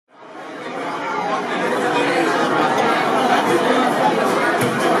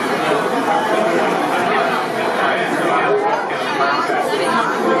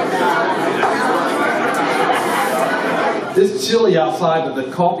chilly outside, but the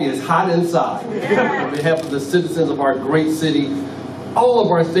coffee is hot inside. On behalf of the citizens of our great city, all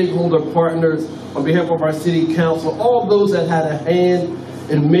of our stakeholder partners, on behalf of our city council, all those that had a hand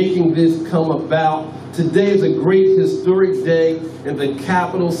in making this come about, today is a great historic day in the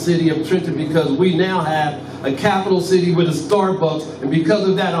capital city of Trenton because we now have a capital city with a Starbucks, and because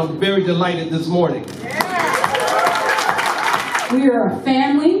of that, I'm very delighted this morning. We are a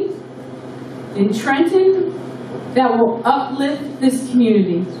family in Trenton that will uplift this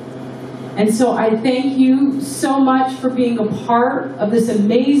community. And so I thank you so much for being a part of this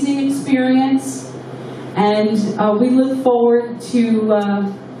amazing experience. And we look forward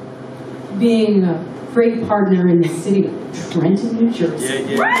to being a great partner in the city of Trenton, New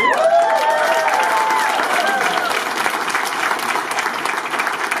Jersey.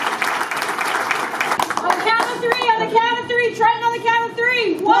 On the count of three, Trenton, on the count of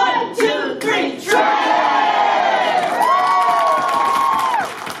three. 1, 2.